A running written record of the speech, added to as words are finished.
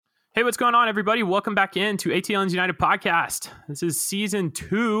Hey, what's going on, everybody? Welcome back into ATL's United Podcast. This is season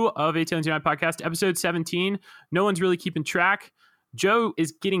 2 of ATL's United Podcast, episode 17. No one's really keeping track. Joe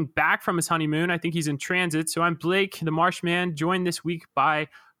is getting back from his honeymoon. I think he's in transit. So I'm Blake, the Marshman, joined this week by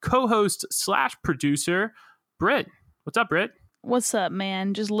co-host / producer Brit. What's up, Brit? What's up,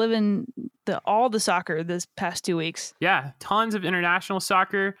 man? Just living all the soccer this past 2 weeks. Yeah, tons of international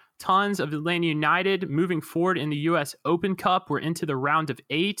soccer, tons of Atlanta United moving forward in the U.S. Open Cup. We're into the round of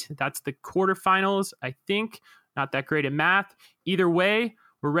 8. That's the quarterfinals, I think. Not that great at math. Either way,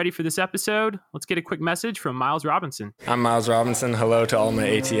 we're ready for this episode. Let's get a quick message from Miles Robinson. I'm Miles Robinson. Hello to all my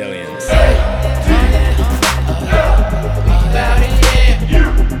ATLians.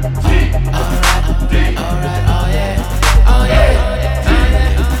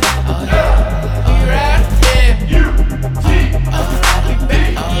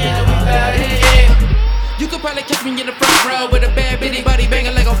 You could probably catch me in the front row with a bad bitty body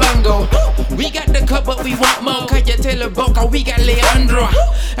banging like a bongo. We got the cup, but we want more. Kaya Taylor Boca, we got Leandro.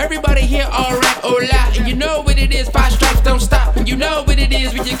 Everybody here all rap, hola. And you know what it is, 5 stripes don't stop. And you know what it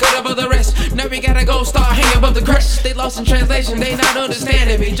is, we just cut above the rest. Now we gotta go start hanging above the crest. They lost in translation, they not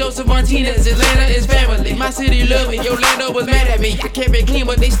understanding me. Josef Martinez, Atlanta is family. My city love me, Orlando was mad at me. I kept it clean,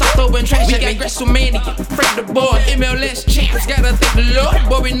 but they stopped throwing trash at me. We got WrestleMania, Frank the Boer, MLS champs. Gotta thank the Lord,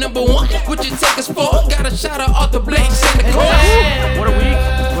 boy we number 1. What you take us for? Gotta shout out the Blake and the What a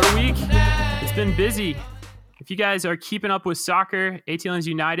week. What a week. It's been busy. If you guys are keeping up with soccer, ATL's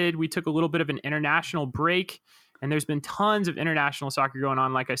United, we took a little bit of an international break, and there's been tons of international soccer going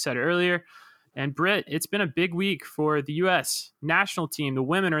on, like I said earlier. And Britt, it's been a big week for the U.S. national team. The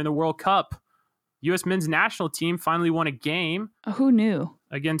women are in the World Cup. U.S. men's national team finally won a game. Who knew?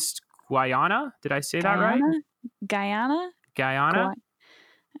 Against Guyana. Did I say that right? Guyana?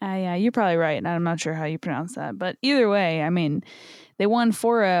 Yeah, you're probably right. And I'm not sure how you pronounce that. But either way, I mean, they won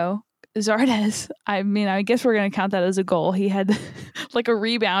 4-0. Zardes, I guess we're going to count that as a goal. He had like a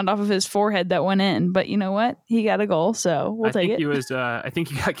rebound off of his forehead that went in. But you know what? He got a goal, so we'll take it. I think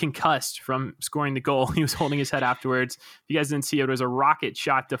he got concussed from scoring the goal. He was holding his head afterwards. If you guys didn't see it, it was a rocket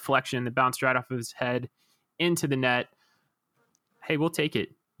shot deflection that bounced right off of his head into the net. Hey, we'll take it.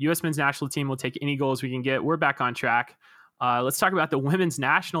 U.S. men's national team will take any goals we can get. We're back on track. Let's talk about the women's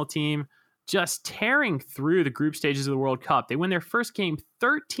national team just tearing through the group stages of the World Cup. They win their first game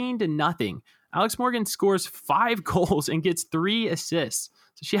 13-0. Alex Morgan scores 5 goals and gets 3 assists.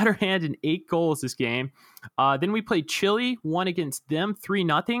 So she had her hand in 8 goals this game. Then we played Chile, won against them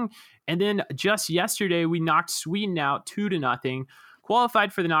 3-0. And then just yesterday, we knocked Sweden out 2-0,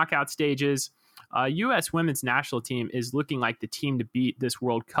 qualified for the knockout stages. U.S. women's national team is looking like the team to beat this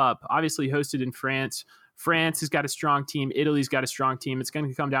World Cup. Obviously hosted in France. France has got a strong team. Italy's got a strong team. It's going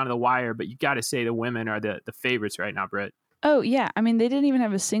to come down to the wire, but you got to say the women are the favorites right now, Britt. Oh, yeah. I mean, they didn't even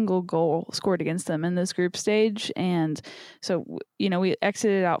have a single goal scored against them in this group stage. And so, we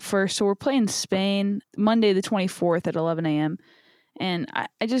exited out first. So we're playing Spain Monday the 24th at 11 a.m. And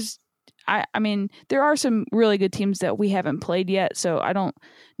I mean, there are some really good teams that we haven't played yet. So I don't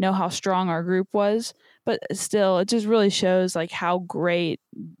know how strong our group was. But still, it just really shows like how great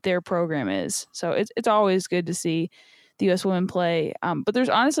their program is. So it's always good to see the U.S. women play. But there's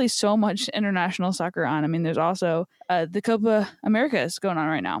honestly so much international soccer on. I mean, there's also the Copa America is going on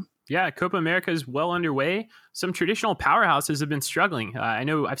right now. Yeah, Copa America is well underway. Some traditional powerhouses have been struggling. I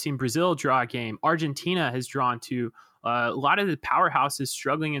know I've seen Brazil draw a game. Argentina has drawn to a lot of the powerhouses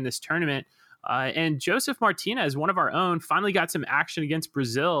struggling in this tournament. And Josef Martinez, one of our own, finally got some action against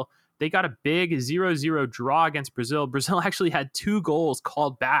Brazil. They got a big 0-0 draw against Brazil. Brazil actually had 2 goals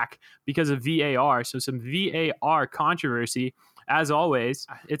called back because of VAR. So some VAR controversy, as always.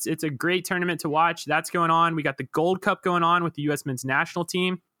 It's a great tournament to watch. That's going on. We got the Gold Cup going on with the U.S. men's national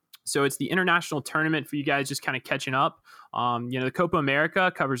team. So it's the international tournament for you guys just kind of catching up. The Copa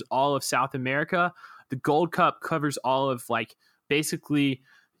America covers all of South America. The Gold Cup covers all of basically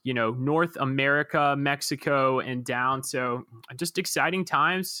North America, Mexico, and down. So just exciting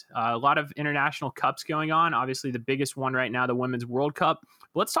times. A lot of international cups going on. Obviously, the biggest one right now, the Women's World Cup.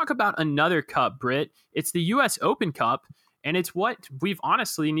 But let's talk about another cup, Britt. It's the U.S. Open Cup, and it's what we've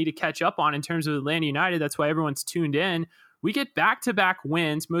honestly need to catch up on in terms of Atlanta United. That's why everyone's tuned in. We get back-to-back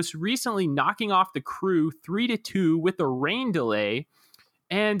wins, most recently knocking off the Crew 3-2 with a rain delay.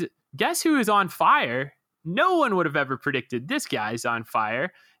 And guess who is on fire? No one would have ever predicted this guy's on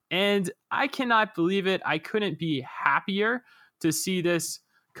fire. And I cannot believe it. I couldn't be happier to see this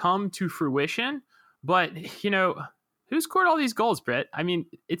come to fruition. But, Who scored all these goals, Brett? I mean,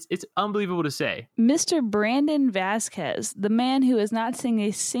 it's unbelievable to say. Mr. Brandon Vasquez, the man who has not seen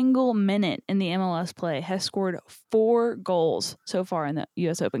a single minute in the MLS play, has scored 4 goals so far in the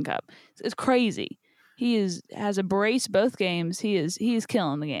U.S. Open Cup. It's crazy. He has a brace both games. He is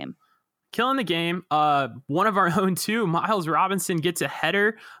killing the game. Killing the game. One of our own too, Miles Robinson gets a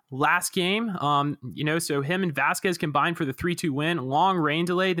header last game. So him and Vasquez combined for the 3-2 win. Long rain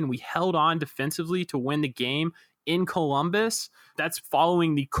delay. Then we held on defensively to win the game in Columbus. That's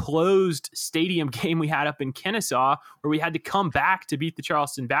following the closed stadium game we had up in Kennesaw, where we had to come back to beat the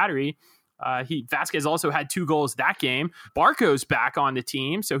Charleston Battery. Vasquez also had 2 goals that game. Barco's back on the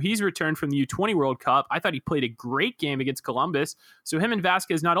team, so he's returned from the U20 World Cup. I thought he played a great game against Columbus. So him and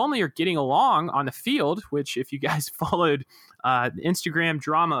Vasquez not only are getting along on the field, which if you guys followed the Instagram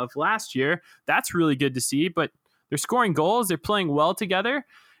drama of last year, that's really good to see, but they're scoring goals. They're playing well together.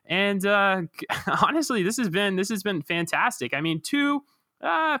 And honestly, this has been fantastic. I mean, 2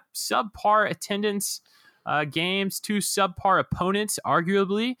 subpar attendance games, 2 subpar opponents,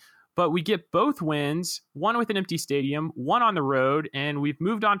 arguably, but we get both wins, one with an empty stadium, one on the road, and we've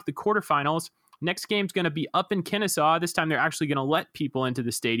moved on to the quarterfinals. Next game's going to be up in Kennesaw. This time they're actually going to let people into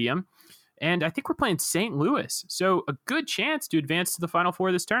the stadium. And I think we're playing St. Louis. So a good chance to advance to the Final Four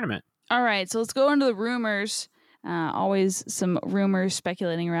of this tournament. All right, so let's go into the rumors. Always some rumors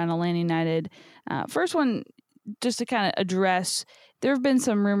speculating around Atlanta United. First one, just to kind of address, there have been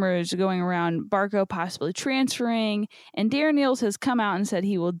some rumors going around Barco possibly transferring, and Darren Eales has come out and said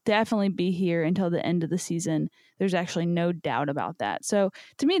he will definitely be here until the end of the season. There's actually no doubt about that. So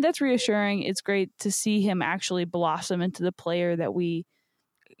to me, that's reassuring. It's great to see him actually blossom into the player that we,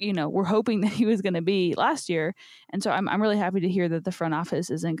 were hoping that he was going to be last year. And so I'm really happy to hear that the front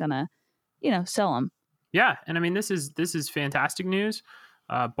office isn't going to, sell him. Yeah, and I mean this is fantastic news.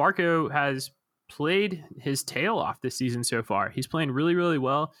 Barco has played his tail off this season so far. He's playing really, really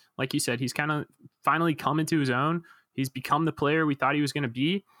well. Like you said, he's kind of finally come into his own. He's become the player we thought he was going to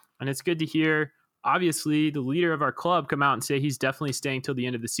be, and it's good to hear, obviously, the leader of our club come out and say he's definitely staying till the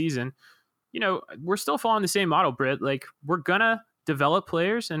end of the season. We're still following the same model, Britt. Like, we're going to develop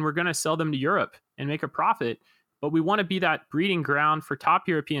players and we're going to sell them to Europe and make a profit, but we want to be that breeding ground for top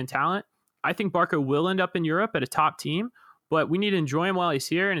European talent. I think Barco will end up in Europe at a top team, but we need to enjoy him while he's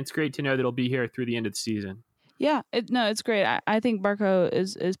here, and it's great to know that he'll be here through the end of the season. Yeah, it's great. I think Barco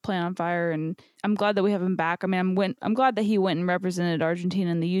is playing on fire, and I'm glad that we have him back. I mean, I'm glad that he went and represented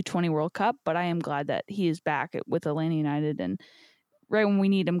Argentina in the U20 World Cup, but I am glad that he is back with Atlanta United, and right when we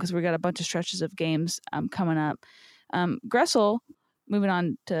need him, because we got a bunch of stretches of games coming up. Gressel, moving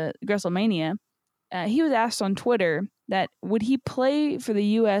on to Gresselmania, he was asked on Twitter that would he play for the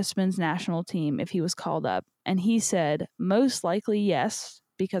U.S. men's national team if he was called up? And he said, most likely yes,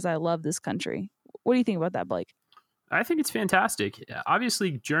 because I love this country. What do you think about that, Blake? I think it's fantastic.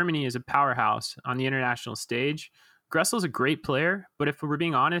 Obviously, Germany is a powerhouse on the international stage. Gressel's a great player, but if we're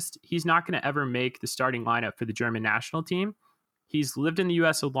being honest, he's not going to ever make the starting lineup for the German national team. He's lived in the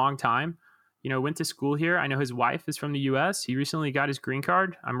U.S. a long time. Went to school here. I know his wife is from the U.S. He recently got his green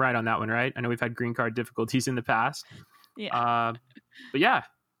card. I'm right on that one, right? I know we've had green card difficulties in the past. Yeah. But yeah,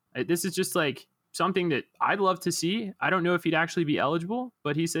 this is just like something that I'd love to see. I don't know if he'd actually be eligible,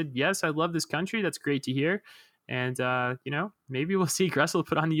 but he said, yes, I love this country. That's great to hear. And, maybe we'll see Gressel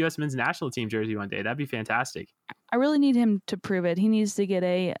put on the U.S. men's national team jersey one day. That'd be fantastic. I really need him to prove it. He needs to get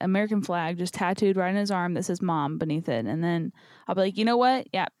a American flag just tattooed right on his arm that says mom beneath it. And then I'll be like, you know what?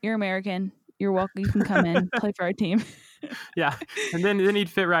 Yeah, you're American. You're welcome. You can come in, play for our team. Yeah. And then he'd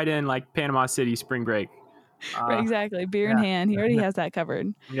fit right in like Panama City spring break. Right, exactly. Beer in hand. He already has that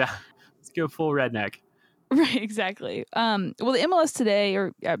covered. Yeah. Let's go full redneck. Right, exactly. Well, the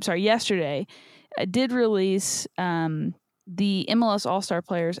MLS yesterday did release the MLS All-Star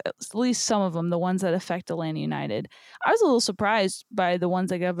players, at least some of them, the ones that affect Atlanta United. I was a little surprised by the ones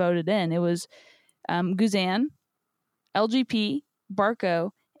that got voted in. It was Guzan, LGP,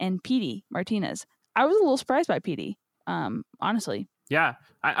 Barco, and Petey Martinez. I was a little surprised by Petey, honestly. Yeah,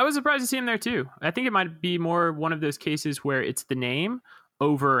 I was surprised to see him there too. I think it might be more one of those cases where it's the name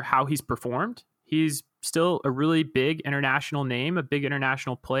over how he's performed. He's still a really big international name, a big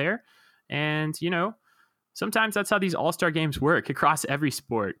international player. And, sometimes that's how these all-star games work across every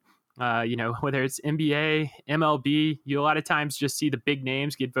sport. Whether it's NBA, MLB, you a lot of times just see the big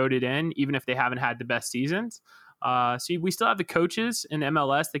names get voted in, even if they haven't had the best seasons. So we still have the coaches in the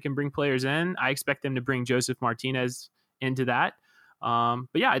MLS that can bring players in. I expect them to bring Josef Martinez into that. But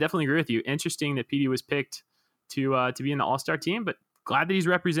yeah, I definitely agree with you. Interesting that Petey was picked to be in the All-Star team, but glad that he's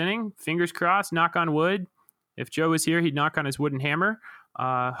representing. Fingers crossed, knock on wood. If Joe was here, he'd knock on his wooden hammer.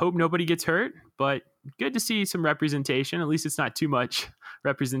 Hope nobody gets hurt, but good to see some representation. At least it's not too much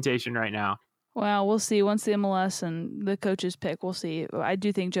representation right now. Well, we'll see. Once the MLS and the coaches pick, we'll see. I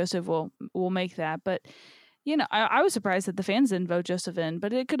do think Josef will make that. But, I was surprised that the fans didn't vote Josef in.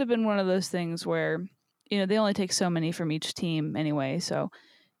 But it could have been one of those things where, they only take so many from each team anyway. So,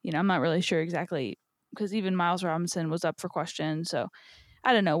 I'm not really sure exactly, because even Miles Robinson was up for question. So,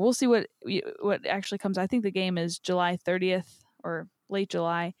 I don't know. We'll see what actually comes. I think the game is July 30th or late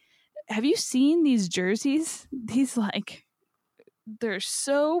July. Have you seen these jerseys? These, they're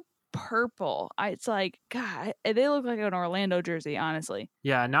so purple. It's like, God, they look like an Orlando jersey, honestly.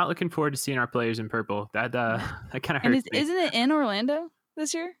 Yeah, not looking forward to seeing our players in purple. That kind of hurts. Isn't it in Orlando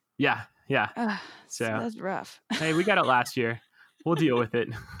this year? Yeah. So that's rough. Hey, we got it last year. We'll deal with it.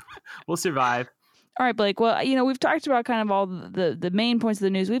 We'll survive. All right, Blake. Well, we've talked about kind of all the main points of the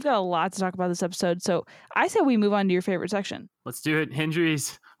news. We've got a lot to talk about this episode. So I say we move on to your favorite section. Let's do it.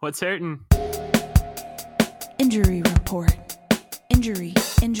 Injuries. What's hurting? Injury report. Injury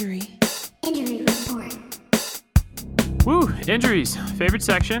report. Woo, injuries. Favorite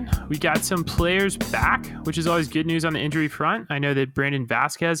section. We got some players back, which is always good news on the injury front. I know that Brandon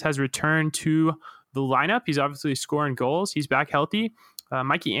Vasquez has returned to the lineup. He's obviously scoring goals. He's back healthy.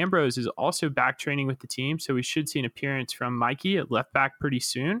 Mikey Ambrose is also back training with the team, so we should see an appearance from Mikey at left back pretty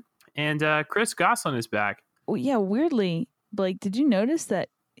soon. And Chris Goslin is back. Well, yeah, weirdly, Blake, did you notice that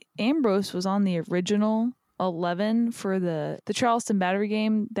Ambrose was on the original 11 for the Charleston Battery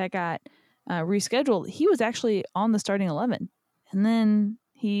game that got rescheduled? He was actually on the starting 11, and then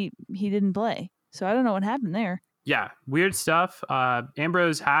he didn't play. So I don't know what happened there. Yeah, weird stuff.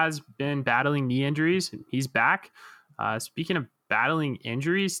 Ambrose has been battling knee injuries. He's back. Speaking of battling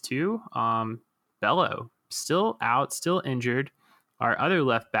injuries too, Bello still out, still injured. Our other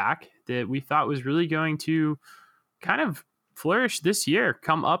left back that we thought was really going to kind of flourish this year,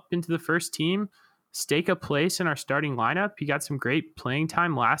 come up into the first team, stake a place in our starting lineup. He got some great playing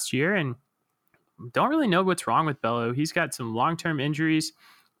time last year, and don't really know what's wrong with Bello. He's got some long-term injuries.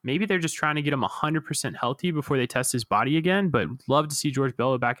 Maybe they're just trying to get him 100% healthy before they test his body again, but love to see George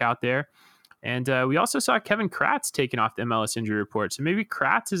Bello back out there. And we also saw Kevin Kratz taken off the MLS injury report. So maybe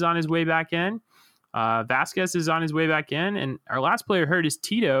Kratz is on his way back in. Vasquez is on his way back in. And our last player hurt is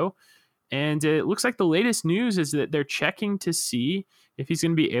Tito. And it looks like the latest news is that they're checking to see if he's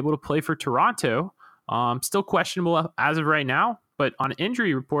going to be able to play for Toronto. Still questionable as of right now, but on an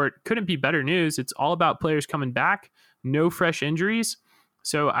injury report, couldn't be better news. It's all about players coming back, no fresh injuries.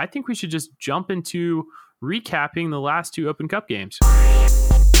 So I think we should just jump into recapping the last two Open Cup games.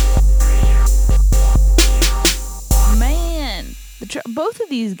 Man, both of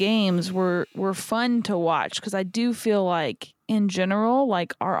these games were fun to watch, because I do feel like in general,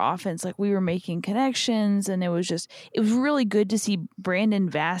 like our offense, like we were making connections, and it was really good to see Brandon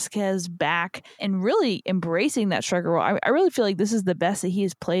Vasquez back and really embracing that striker role. I really feel like this is the best that he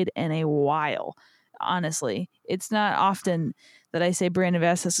has played in a while. Honestly, it's not often that I say Brandon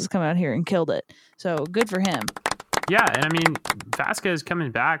Vasquez has come out here and killed it. So good for him. Yeah, and I mean, Vasquez coming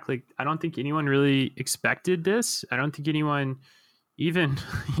back, like, I don't think anyone really expected this. I don't think anyone even,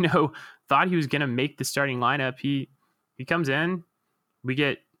 thought he was going to make the starting lineup. He comes in, we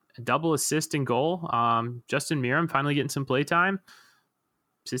get a double assist and goal. Justin Miram finally getting some play time,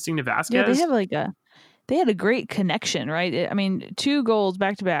 assisting to Vasquez. Yeah, they had a great connection, right? I mean, 2 goals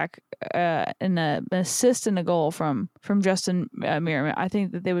back to back, and an assist and a goal from Justin Miram. I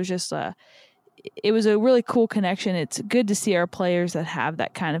think that there was just it was a really cool connection. It's good to see our players that have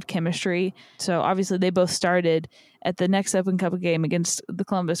that kind of chemistry. So obviously they both started at the next Open Cup game against the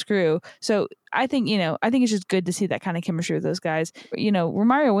Columbus Crew. So I think it's just good to see that kind of chemistry with those guys.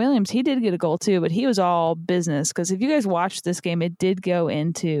 Romario Williams, he did get a goal too, but he was all business, because if you guys watched this game, it did go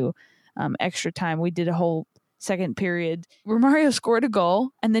into extra time. We did a whole second period. Romario scored a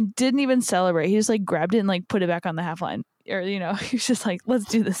goal and then didn't even celebrate. He just grabbed it and put it back on the half line. Or, he's just like, let's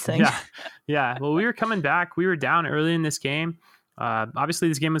do this thing. Yeah. Well, we were coming back. We were down early in this game. Obviously,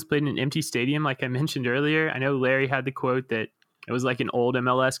 this game was played in an empty stadium, like I mentioned earlier. I know Larry had the quote that it was like an old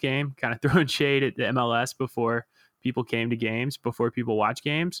MLS game, kind of throwing shade at the MLS before people came to games, before people watch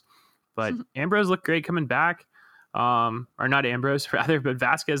games. But Ambrose looked great coming back. Or not Ambrose, rather, but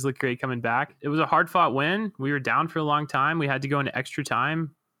Vasquez looked great coming back. It was a hard-fought win. We were down for a long time. We had to go into extra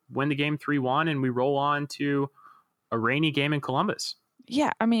time, win the game 3-1, and we roll on to a rainy game in Columbus.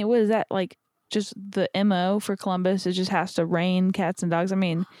 Yeah, I mean, what is that, just the MO for Columbus? It just has to rain cats and dogs. I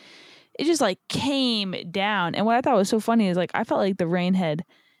mean, it just came down. And what I thought was so funny is I felt like the rain had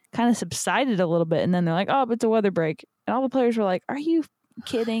kind of subsided a little bit, and then they're like, oh, but it's a weather break. And all the players were like, are you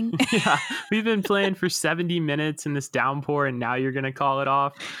kidding. Yeah, we've been playing for 70 minutes in this downpour, and now you're going to call it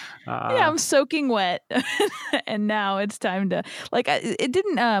off. Yeah, I'm soaking wet. And now it's time to, like, it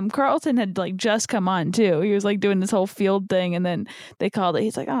didn't, Carlton had, like, just come on, too. He was, like, doing this whole field thing, and then they called it.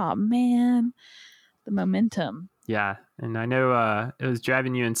 He's like, oh, man, the momentum. Yeah, and I know it was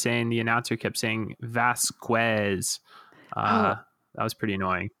driving you insane. The announcer kept saying Vasquez. That was pretty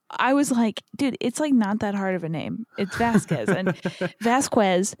annoying. I was like, dude, it's like not that hard of a name. It's Vasquez. And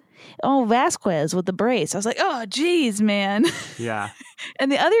Vasquez with the brace. I was like, oh, geez, man. Yeah. And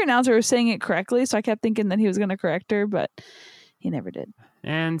the other announcer was saying it correctly, so I kept thinking that he was going to correct her, but he never did.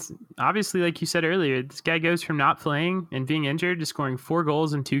 And obviously, like you said earlier, this guy goes from not playing and being injured to scoring 4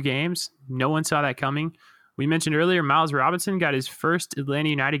 goals in 2 games. No one saw that coming. We mentioned earlier, Miles Robinson got his first Atlanta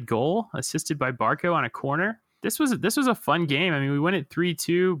United goal, assisted by Barco on a corner. This was a fun game. I mean, we win it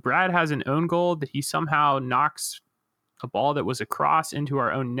 3-2. Brad has an own goal that he somehow knocks a ball that was a cross into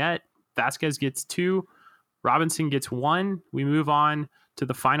our own net. Vasquez gets 2. Robinson gets 1. We move on to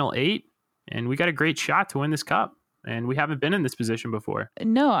the final 8, and we got a great shot to win this cup. And we haven't been in this position before.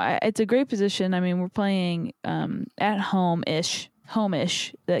 No, it's a great position. I mean, we're playing at home-ish,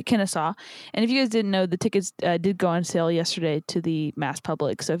 the Kennesaw. And if you guys didn't know, the tickets did go on sale yesterday to the mass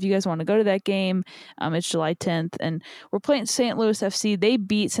public. So if you guys want to go to that game, it's July 10th. And we're playing St. Louis FC. They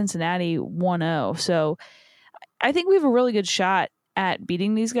beat Cincinnati 1-0. So I think we have a really good shot at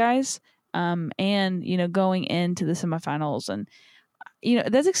beating these guys and, going into the semifinals. And,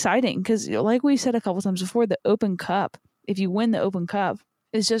 that's exciting because, like we said a couple times before, the Open Cup, if you win the Open Cup,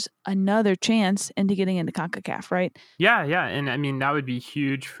 is just another chance into getting into CONCACAF, right? Yeah. And I mean, that would be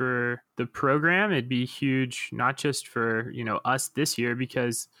huge for the program. It'd be huge, not just for, us this year,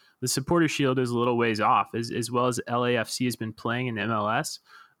 because the Supporter Shield is a little ways off, as well as LAFC has been playing in the MLS.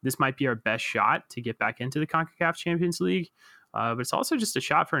 This might be our best shot to get back into the CONCACAF Champions League. But it's also just a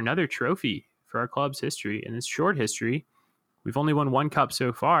shot for another trophy for our club's history. And it's short history. We've only won 1 cup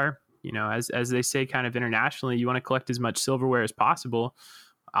so far. As they say kind of internationally, you want to collect as much silverware as possible.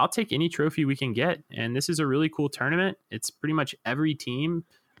 I'll take any trophy we can get. And this is a really cool tournament. It's pretty much every team,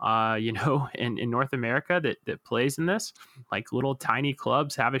 in North America that plays in this. Like little tiny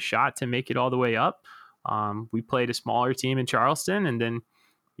clubs have a shot to make it all the way up. We played a smaller team in Charleston and then,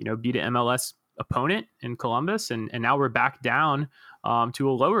 beat an MLS opponent in Columbus. And now we're back down to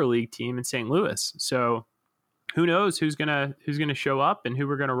a lower league team in St. Louis. So who knows who's gonna show up and who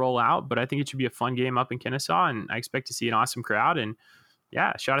we're gonna roll out, but I think it should be a fun game up in Kennesaw, and I expect to see an awesome crowd and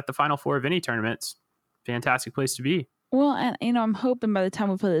shot at the Final Four of any tournaments. Fantastic place to be. Well, and I'm hoping by the time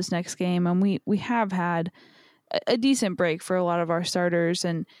we play this next game, and we have had a decent break for a lot of our starters,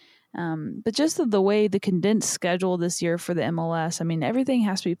 and but just the way the condensed schedule this year for the MLS, I mean, everything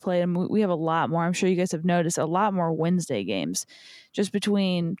has to be played, and we have a lot more. I'm sure you guys have noticed a lot more Wednesday games, just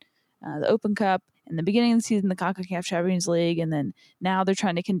between the Open Cup and the beginning of the season, the CONCACAF Champions League, and then now they're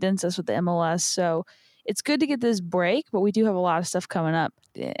trying to condense us with the MLS. So it's good to get this break, but we do have a lot of stuff coming up.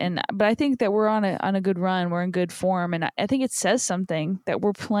 But I think that we're on a good run. We're in good form, and I think it says something that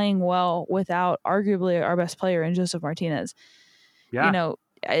we're playing well without arguably our best player in Josef Martinez. Yeah.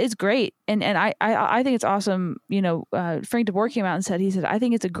 It's great. And I think it's awesome. Frank de Boer came out and said, I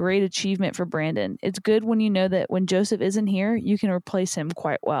think it's a great achievement for Brandon. It's good when you know that when Josef isn't here, you can replace him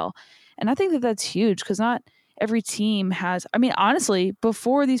quite well. And I think that that's huge because not every team has, I mean, honestly,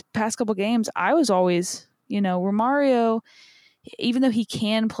 before these past couple games, I was always, Romario, even though he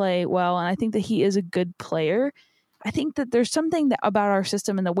can play well, and I think that he is a good player, I think that there's something about our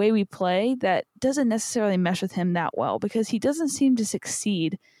system and the way we play that doesn't necessarily mesh with him that well because he doesn't seem to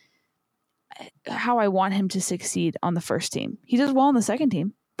succeed how I want him to succeed on the first team. He does well on the second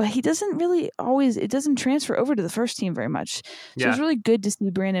team, but he doesn't really always, it doesn't transfer over to the first team very much. So it's really good to see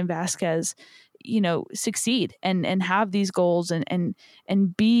Brandon Vasquez, succeed and have these goals and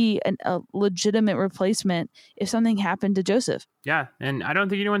be a legitimate replacement if something happened to Josef. Yeah, and I don't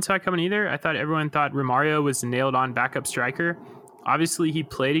think anyone saw it coming either. I thought everyone thought Romario was nailed on backup striker. Obviously, he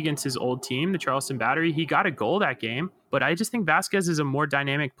played against his old team, the Charleston Battery. He got a goal that game, but I just think Vasquez is a more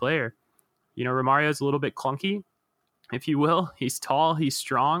dynamic player. Romario's a little bit clunky, if you will. He's tall, he's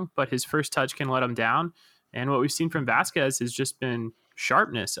strong, but his first touch can let him down. And what we've seen from Vasquez has just been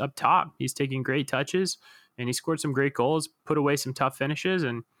sharpness up top. He's taking great touches and he scored some great goals, put away some tough finishes,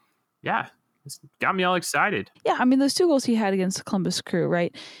 and it's got me all excited. Yeah, I mean, those 2 goals he had against the Columbus Crew,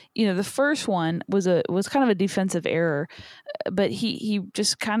 right? The first one was kind of a defensive error, but he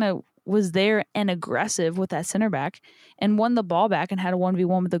just kind of was there and aggressive with that center back and won the ball back and had a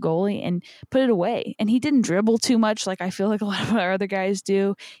 1v1 with the goalie and put it away. And he didn't dribble too much like I feel like a lot of our other guys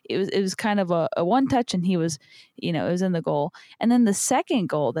do. It was kind of a one touch and he was, it was in the goal. And then the second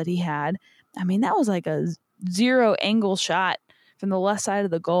goal that he had, I mean, that was like a 0 angle shot from the left side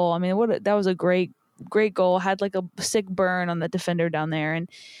of the goal. I mean, that was a great goal. Had like a sick burn on the defender down there. And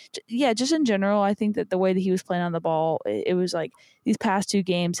yeah, just in general, I think that the way that he was playing on the ball, it was like these past 2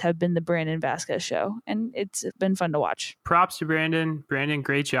 games have been the Brandon Vasquez show, and it's been fun to watch. Props to Brandon. Brandon,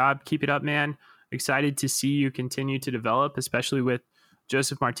 great job. Keep it up, man. Excited to see you continue to develop, especially with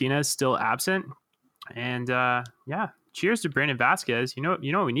Josef Martinez still absent. And yeah, cheers to Brandon Vasquez. You know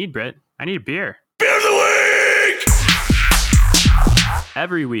what we need, Britt? I need a beer. Beer of the week!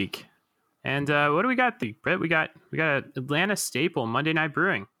 Every week. And what do we got, Britt? We got an Atlanta staple, Monday Night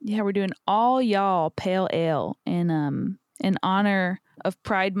Brewing. Yeah, we're doing all y'all pale ale in honor of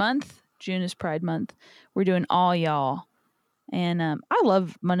Pride Month. June is Pride Month. We're doing all y'all, and I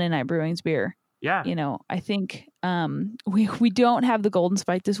love Monday Night Brewing's beer. Yeah, I think we don't have the Golden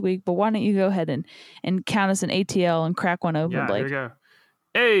Spike this week, but why don't you go ahead and count us an ATL and crack one open, Blake? Here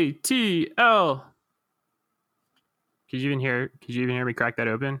we go. ATL. Could you even hear me crack that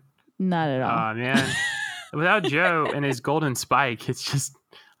open? Not at all. Oh, man. Without Joe and his Golden Spike, it's just,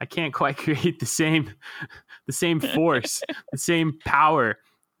 I can't quite create the same force, the same power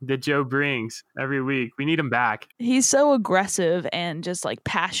that Joe brings every week. We need him back. He's so aggressive and just like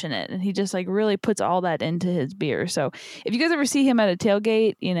passionate, and he just like really puts all that into his beer. So if you guys ever see him at a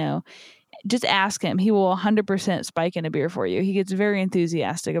tailgate, just ask him. He will 100% spike in a beer for you. He gets very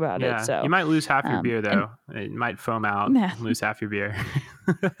enthusiastic about it. So you might lose half your beer though. It might foam out. Lose half your beer.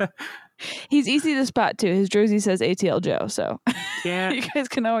 He's easy to spot too. His jersey says ATL Joe, so you guys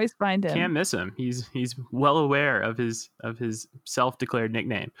can always find him. Can't miss him. He's well aware of his self-declared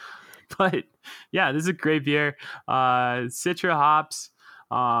nickname. But yeah, this is a great beer. Citra hops.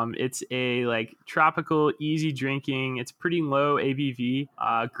 It's a like tropical, easy drinking. It's pretty low ABV.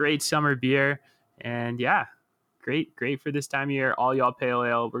 Great summer beer, and yeah, great for this time of year. All y'all pale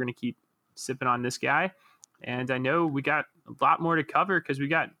ale. We're gonna keep sipping on this guy, and I know we got a lot more to cover because we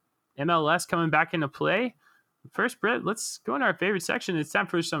got MLS coming back into play. First, Britt, let's go into our favorite section. It's time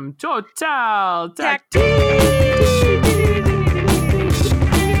for some Total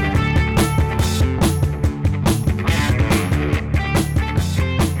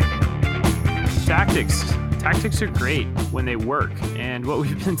Tactics are great when they work, and what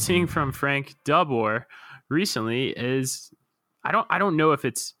we've been seeing from Frank Boer recently is I don't know if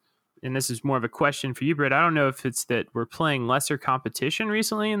it's, and this is more of a question for you, Britt. I don't know if it's that we're playing lesser competition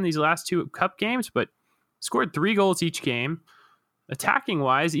recently in these last 2 cup games, but scored 3 goals each game. Attacking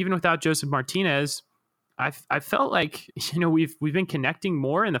wise, even without Josef Martinez, I felt like we've been connecting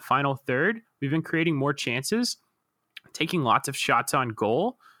more in the final third. We've been creating more chances, taking lots of shots on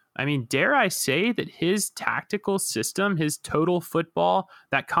goal. I mean, dare I say that his tactical system, his total football,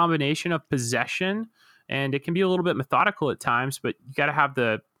 that combination of possession, and it can be a little bit methodical at times, but you got to have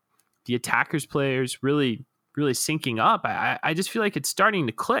the attackers players really syncing up. I just feel like it's starting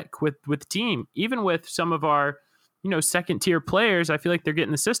to click with the team, even with some of our second tier players. I feel like they're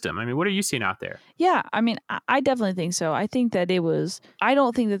getting the system. I mean, what are you seeing out there? Yeah, I mean, I definitely think so. I think that I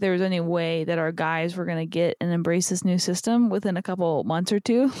don't think that there was any way that our guys were going to get and embrace this new system within a couple months or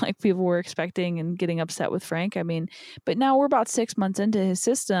 2, like people were expecting and getting upset with Frank. I mean, but now we're about 6 months into his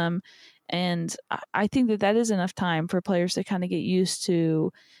system, and I think that is enough time for players to kind of get used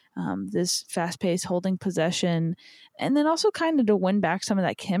to this fast-paced holding possession, and then also kind of to win back some of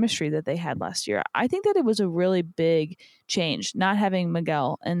that chemistry that they had last year. I think that it was a really big change not having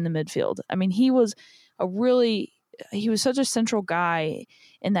Miguel in the midfield. I mean, he was such a central guy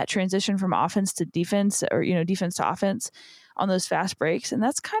in that transition from offense to defense, or defense to offense on those fast breaks, and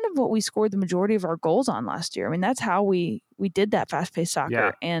that's kind of what we scored the majority of our goals on last year. I mean, that's how we did that fast-paced soccer.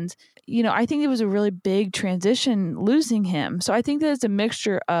 Yeah. And I think it was a really big transition losing him. So I think that it's a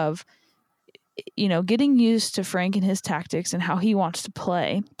mixture of getting used to Frank and his tactics and how he wants to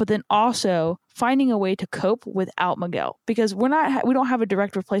play, but then also finding a way to cope without Miguel, because we don't have a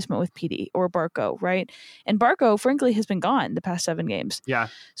direct replacement with PD or Barco, right? And Barco, frankly, has been gone the past 7 games. Yeah.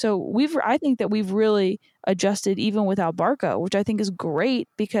 So I think that we've really adjusted even without Barco, which I think is great,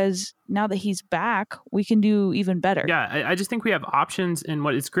 because now that he's back, we can do even better. Yeah, I just think we have options, and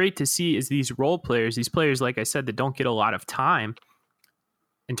what it's great to see is these role players, these players, like I said, that don't get a lot of time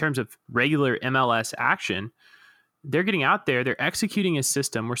in terms of regular MLS action. They're getting out there, they're executing a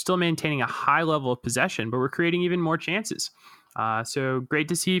system. We're still maintaining a high level of possession, but we're creating even more chances. So great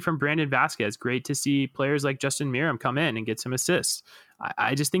to see from Brandon Vasquez. Great to see players like Justin Miram come in and get some assists.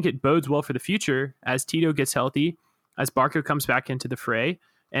 I just think it bodes well for the future as Tito gets healthy, as Barco comes back into the fray.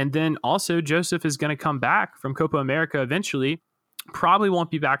 And then also Josef is going to come back from Copa America eventually. Probably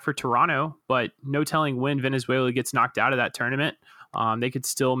won't be back for Toronto, but no telling when Venezuela gets knocked out of that tournament. They could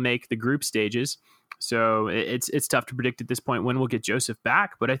still make the group stages. So it's tough to predict at this point when we'll get Josef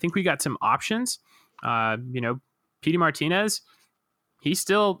back. But I think we got some options. Petey Martinez, he's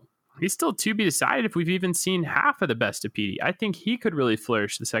still to be decided if we've even seen half of the best of Petey. I think he could really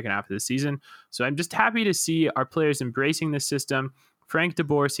flourish the second half of the season. So I'm just happy to see our players embracing this system. Frank de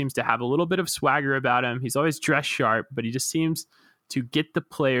Boer seems to have a little bit of swagger about him. He's always dressed sharp, but he just seems to get the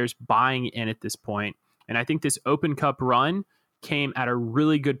players buying in at this point. And I think this Open Cup run came at a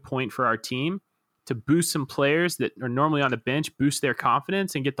really good point for our team to boost some players that are normally on the bench, boost their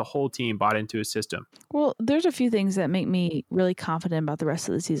confidence, and get the whole team bought into a system. Well, there's a few things that make me really confident about the rest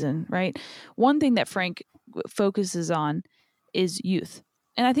of the season, right? One thing that Frank focuses on is youth.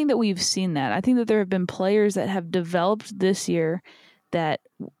 And I think that we've seen that. I think that there have been players that have developed this year that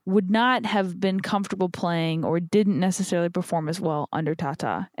would not have been comfortable playing or didn't necessarily perform as well under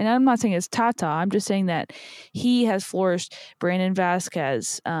Tata. And I'm not saying it's Tata. I'm just saying that he has flourished. Brandon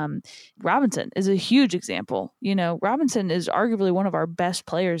Vasquez, Robinson is a huge example. Robinson is arguably one of our best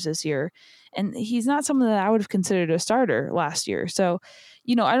players this year. And he's not someone that I would have considered a starter last year. So,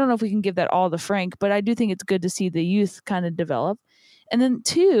 I don't know if we can give that all to Frank, but I do think it's good to see the youth kind of develop. And then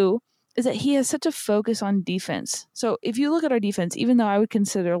two, is that he has such a focus on defense. So if you look at our defense, even though I would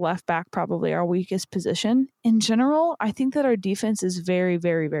consider left back probably our weakest position, in general, I think that our defense is very,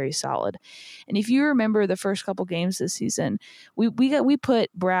 very, very solid. And if you remember the first couple games this season, we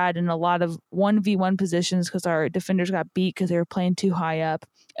put Brad in a lot of 1v1 positions because our defenders got beat because they were playing too high up.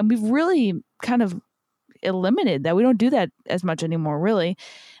 And we've really kind of eliminated that. We don't do that as much anymore, really.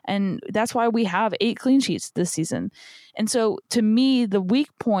 And that's why we have 8 clean sheets this season. And so to me, the weak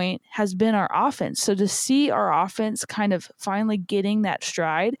point has been our offense. So to see our offense kind of finally getting that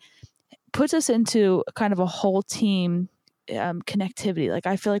stride puts us into kind of a whole team connectivity. Like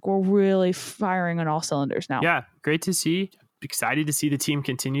I feel like we're really firing on all cylinders now. Yeah, great to see. Excited to see the team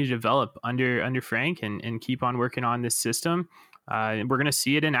continue to develop under Frank and keep on working on this system. We're going to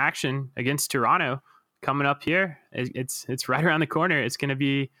see it in action against Toronto coming up here. It's right around the corner. It's going to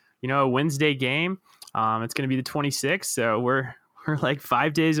be, a Wednesday game. It's going to be the 26th. So we're like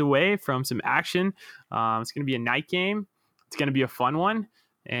 5 days away from some action. It's going to be a night game. It's going to be a fun one.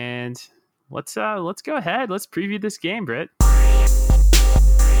 And let's go ahead. Let's preview this game, Britt. All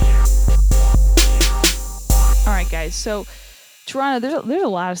right, guys. So Toronto, there's a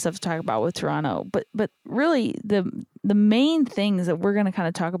lot of stuff to talk about with Toronto, but really the main things that we're going to kind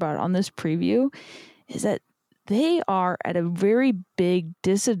of talk about on this preview is that they are at a very big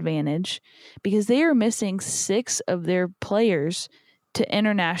disadvantage because they are missing 6 of their players to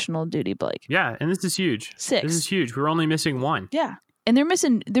international duty, Blake. Yeah, and this is huge. 6. This is huge. We're only missing 1. Yeah. And they're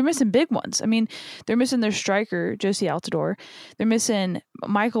missing big ones. I mean, they're missing their striker, Josie Altidore. They're missing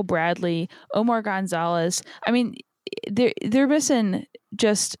Michael Bradley, Omar Gonzalez. I mean, they're missing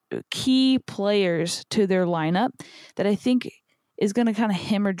just key players to their lineup that I think is going to kind of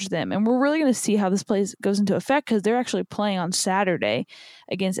hemorrhage them. And we're really going to see how this goes into effect because they're actually playing on Saturday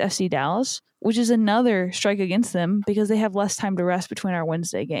against FC Dallas, which is another strike against them because they have less time to rest between our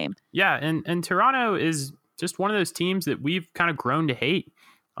Wednesday game. Yeah, and Toronto is just one of those teams that we've kind of grown to hate.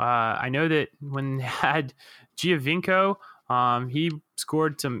 I know that when they had Giovinco, he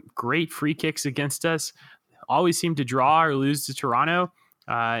scored some great free kicks against us, always seemed to draw or lose to Toronto.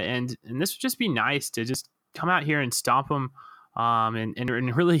 And this would just be nice to just come out here and stomp them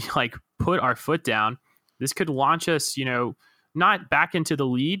and really like put our foot down. This could launch us, not back into the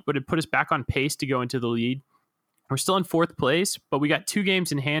lead, but it put us back on pace to go into the lead. We're still in 4th place, but we got 2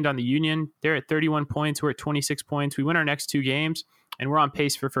 games in hand on the Union. They're at 31 points. We're at 26 points. We win our next 2 games, and we're on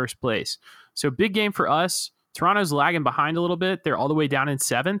pace for 1st place. So big game for us. Toronto's lagging behind a little bit. They're all the way down in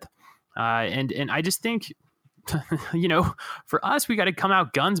 7th. And I just think, for us, we got to come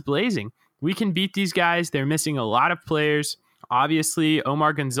out guns blazing. We can beat these guys. They're missing a lot of players. Obviously,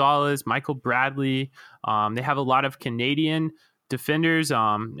 Omar Gonzalez, Michael Bradley. They have a lot of Canadian defenders,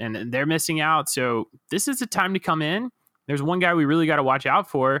 and they're missing out. So this is the time to come in. There's one guy we really got to watch out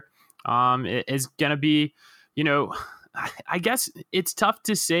for. It is going to be, I guess it's tough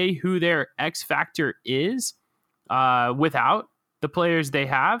to say who their X factor is without the players they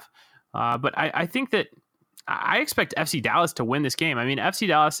have. But I think that I expect FC Dallas to win this game. I mean, FC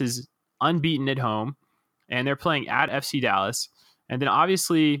Dallas is unbeaten at home, and they're playing at FC Dallas. And then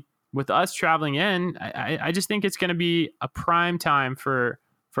obviously with us traveling in, I just think it's going to be a prime time for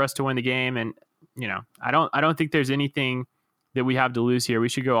us to win the game. And, I don't think there's anything that we have to lose here. We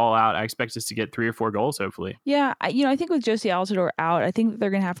should go all out. I expect us to get 3 or 4 goals, hopefully. Yeah, I think with Josie Altidore out, I think that they're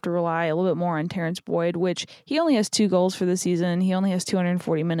going to have to rely a little bit more on Terrence Boyd, which he only has 2 goals for the season. He only has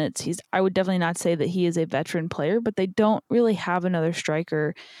 240 minutes. I would definitely not say that he is a veteran player, but they don't really have another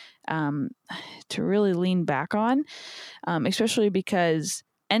striker to really lean back on, especially because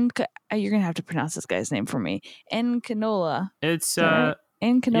you're going to have to pronounce this guy's name for me. Encanola. It's Encanola.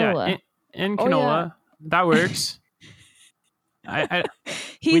 Yeah, Encanola. Oh, yeah. That works.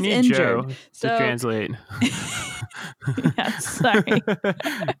 He's we need injured Joe to translate. Yeah, sorry.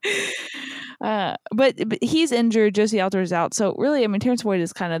 But he's injured. Josie Altidore's out. So really, I mean, Terrence Boyd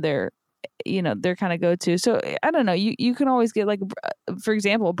is kind of their kind of go-to. So I don't know. You can always get, like, for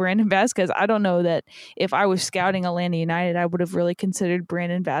example, Brandon Vasquez. I don't know that if I was scouting Atlanta United, I would have really considered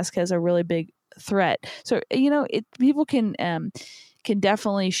Brandon Vasquez a really big threat. So people can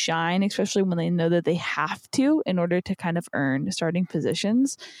definitely shine, especially when they know that they have to in order to kind of earn starting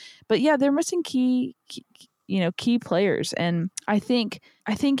positions. But yeah, they're missing key players, and I think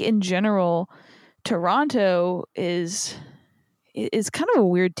in general, Toronto is kind of a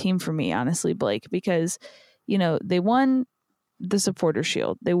weird team for me, honestly, Blake, because they won the Supporter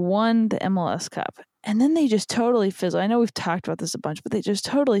Shield, they won the MLS Cup, and then they just totally fizzled. I know we've talked about this a bunch, but they just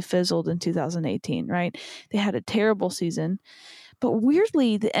totally fizzled in 2018, right? They had a terrible season. But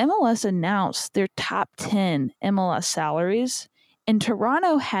weirdly, the MLS announced their top 10 MLS salaries, and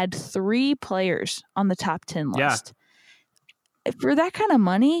Toronto had 3 players on the top 10 list. Yeah. For that kind of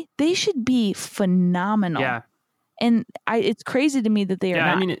money, they should be phenomenal. Yeah. And it's crazy to me that they are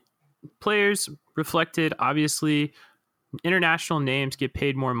not. I mean, players reflected, obviously, international names get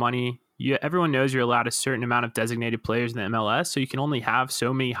paid more money. Everyone knows you're allowed a certain amount of designated players in the MLS, so you can only have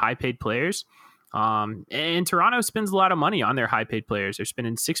so many high-paid players. And Toronto spends a lot of money on their high-paid players. They're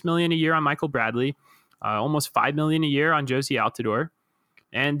spending $6 million a year on Michael Bradley, almost $5 million a year on Josie Altidore,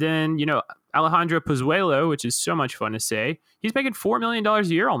 and then Alejandro Pozuelo, which is so much fun to say, he's making $4 million a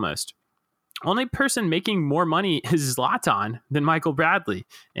year almost. Only person making more money is Zlatan than Michael Bradley,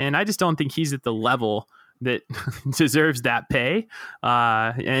 and I just don't think he's at the level that deserves that pay.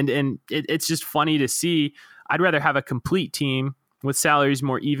 And it's just funny to see. I'd rather have a complete team with salaries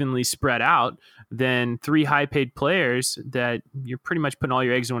more evenly spread out than 3 high-paid players that you're pretty much putting all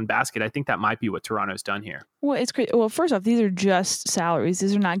your eggs in one basket. I think that might be what Toronto's done here. Well, it's great. Well, first off, these are just salaries.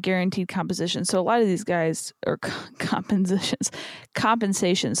 These are not guaranteed compensation. So a lot of these guys are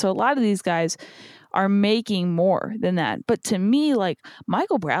compensation. So a lot of these guys are making more than that. But to me, like,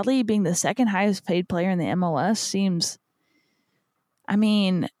 Michael Bradley being the second highest paid player in the MLS seems, I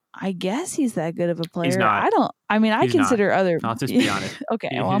mean, I guess he's that good of a player. He's not. I consider other. I'll just be honest. Okay,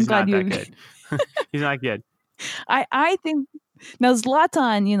 well, I'm glad you. Good. He's not good. I think now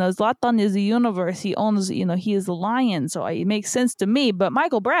Zlatan is the universe. He owns, he is the lion, so it makes sense to me. But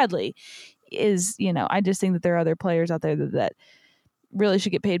Michael Bradley is, I just think that there are other players out there that really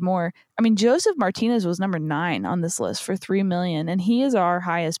should get paid more. I mean, Josef Martinez was number 9 on this list for $3 million, and he is our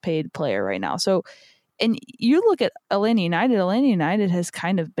highest paid player right now. So. And you look at Atlanta United has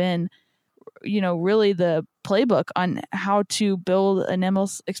kind of been, really the playbook on how to build an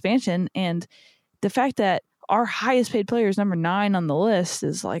MLS expansion. And the fact that our highest paid player is number 9 on the list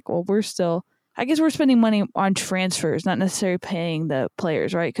is like, well, we're spending money on transfers, not necessarily paying the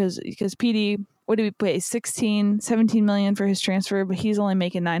players, right? Because PD, what did we pay? 17 million for his transfer, but he's only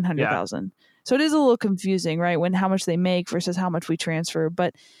making 900,000. Yeah. So it is a little confusing, right? When how much they make versus how much we transfer.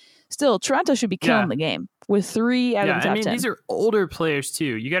 But still, Toronto should be killing the game with 3 out of the top 10. These are older players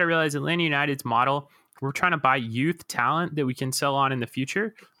too. You got to realize Atlanta United's model, we're trying to buy youth talent that we can sell on in the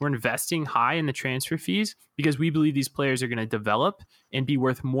future. We're investing high in the transfer fees because we believe these players are going to develop and be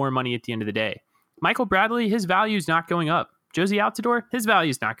worth more money at the end of the day. Michael Bradley, his value is not going up. Josie Altidore, his value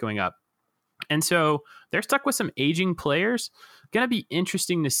is not going up. And so they're stuck with some aging players. Going to be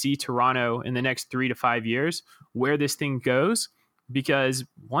interesting to see Toronto in the next 3 to 5 years where this thing goes. Because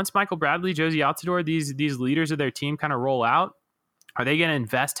once Michael Bradley, Josie Altidore, these leaders of their team kind of roll out, are they going to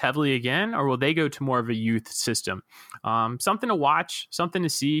invest heavily again, or will they go to more of a youth system? Something to watch, something to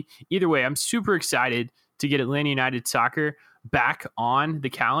see. Either way, I'm super excited to get Atlanta United soccer back on the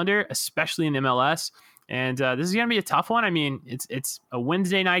calendar, especially in MLS. And this is going to be a tough one. I mean, it's a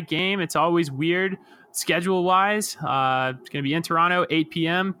Wednesday night game. It's always weird schedule-wise. It's going to be in Toronto, 8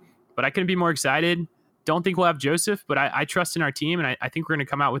 p.m., but I couldn't be more excited. Don't think we'll have Josef, but I trust in our team, and I think we're going to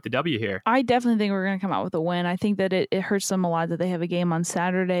come out with the W here. I definitely think we're going to come out with a win. I think that it hurts them a lot that they have a game on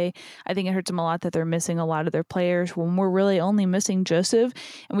Saturday. I think it hurts them a lot that they're missing a lot of their players when we're really only missing Josef,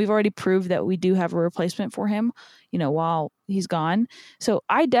 and we've already proved that we do have a replacement for him, while he's gone. So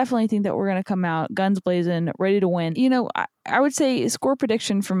I definitely think that we're going to come out guns blazing, ready to win. I would say score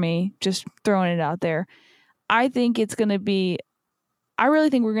prediction for me, just throwing it out there. I think it's going to be, I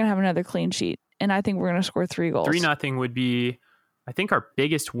really think we're going to have another clean sheet. And I think we're going to score 3 goals. 3-0 would be, I think, our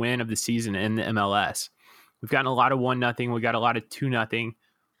biggest win of the season in the MLS. We've gotten a lot of 1-0. We got a lot of 2-0.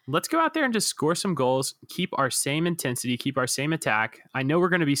 Let's go out there and just score some goals, keep our same intensity, keep our same attack. I know we're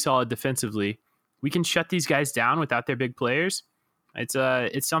going to be solid defensively. We can shut these guys down without their big players. It's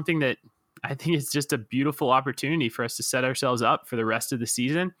something that I think is just a beautiful opportunity for us to set ourselves up for the rest of the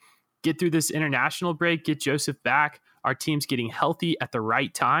season. Get through this international break, get Josef back. Our team's getting healthy at the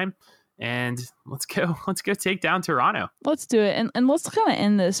right time. And let's go take down Toronto. Let's do it. And let's kind of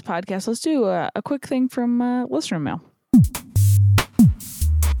end this podcast. Let's do a quick thing from listener mail.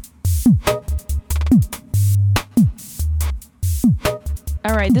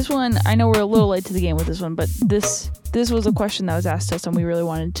 All right, this one, I know we're a little late to the game with this one, but this was a question that was asked us and we really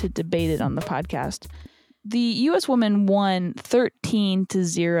wanted to debate it on the podcast. The U.S. women won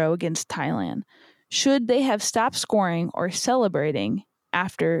 13-0 against Thailand. Should they have stopped scoring or celebrating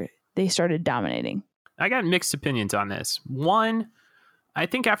after they started dominating? I got mixed opinions on this. One, I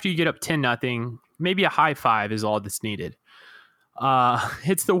think after you get up 10-0, maybe a high five is all that's needed.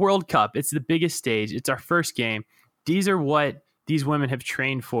 It's the World Cup. It's the biggest stage. It's our first game. These are what these women have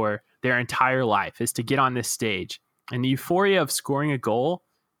trained for their entire life, is to get on this stage. And the euphoria of scoring a goal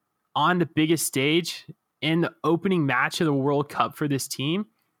on the biggest stage in the opening match of the World Cup for this team,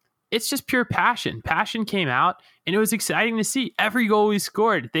 it's just pure passion. Passion came out, and it was exciting to see. Every goal we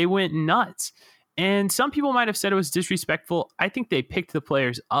scored, they went nuts. And some people might have said it was disrespectful. I think they picked the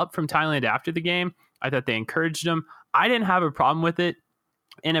players up from Thailand after the game. I thought they encouraged them. I didn't have a problem with it.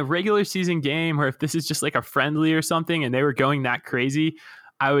 In a regular season game, or if this is just like a friendly or something, and they were going that crazy,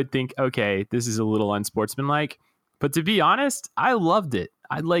 I would think, okay, this is a little unsportsmanlike. But to be honest, I loved it.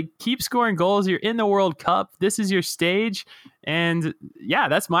 I'd keep scoring goals. You're in the World Cup. This is your stage. And yeah,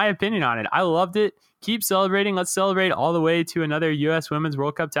 that's my opinion on it. I loved it. Keep celebrating. Let's celebrate all the way to another U.S. Women's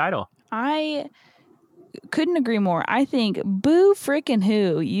World Cup title. I couldn't agree more. I think boo frickin'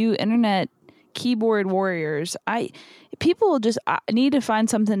 who, you internet keyboard warriors. People just need to find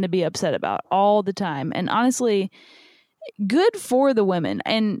something to be upset about all the time. And honestly, good for the women.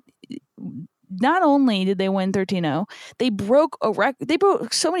 And not only did they win 13-0, they broke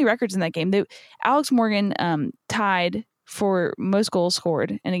so many records in that game. Alex Morgan tied for most goals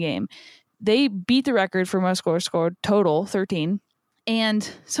scored in a game. They beat the record for most goals scored, total 13.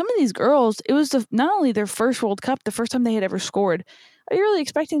 And some of these girls, it was not only their first World Cup, the first time they had ever scored. Are you really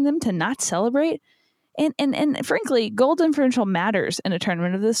expecting them to not celebrate? And frankly, goal differential matters in a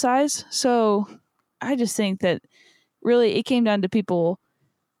tournament of this size. So I just think that really it came down to people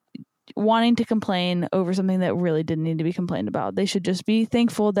wanting to complain over something that really didn't need to be complained about. They should just be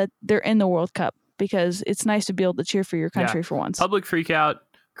thankful that they're in the World Cup, because it's nice to be able to cheer for your country for once. Public freakout,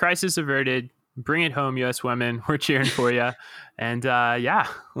 crisis averted. Bring it home, U.S. women. We're cheering for you. And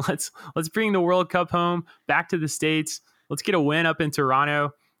let's bring the World Cup home, back to the States. Let's get a win up in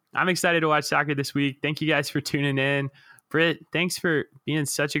Toronto. I'm excited to watch soccer this week. Thank you guys for tuning in. Brit, thanks for being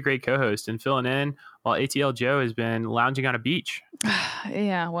such a great co-host and filling in while ATL Joe has been lounging on a beach.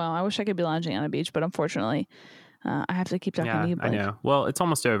 Yeah, well, I wish I could be lounging on a beach, but unfortunately, I have to keep talking to you, Blake. I know. Well, it's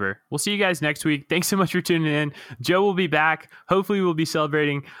almost over. We'll see you guys next week. Thanks so much for tuning in. Joe will be back. Hopefully, we'll be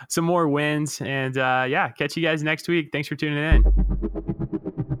celebrating some more wins. And catch you guys next week. Thanks for tuning in.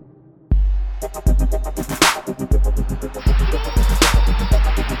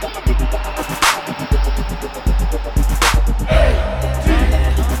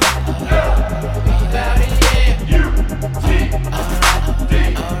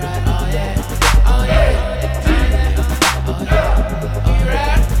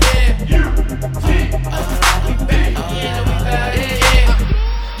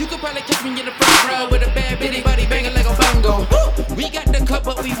 Catch me in the front row with a bad bitty body banging like a bongo. We got the cup,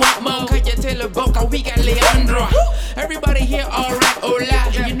 but we want more. Can you tell a boca? We got Leandro. Everybody here, alright,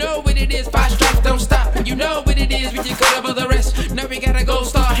 hola. You know what it is, 5 strikes, don't stop. You know what it is, we just cut over the rest. Now we gotta go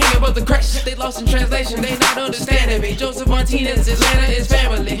start hanging above the crest. They lost in translation, they not understanding me. Josef Martinez, Atlanta is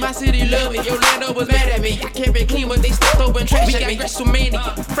family. My city love me, Orlando was mad at me. I can't be clean, but they stepped over and trashed at me.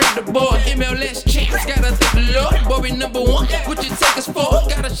 WrestleMania, Frank the Boer, MLS champs. Gotta thank the Lord, boy, we #1. What you take us for?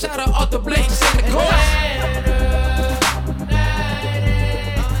 Got a shout out off the Blake and the course.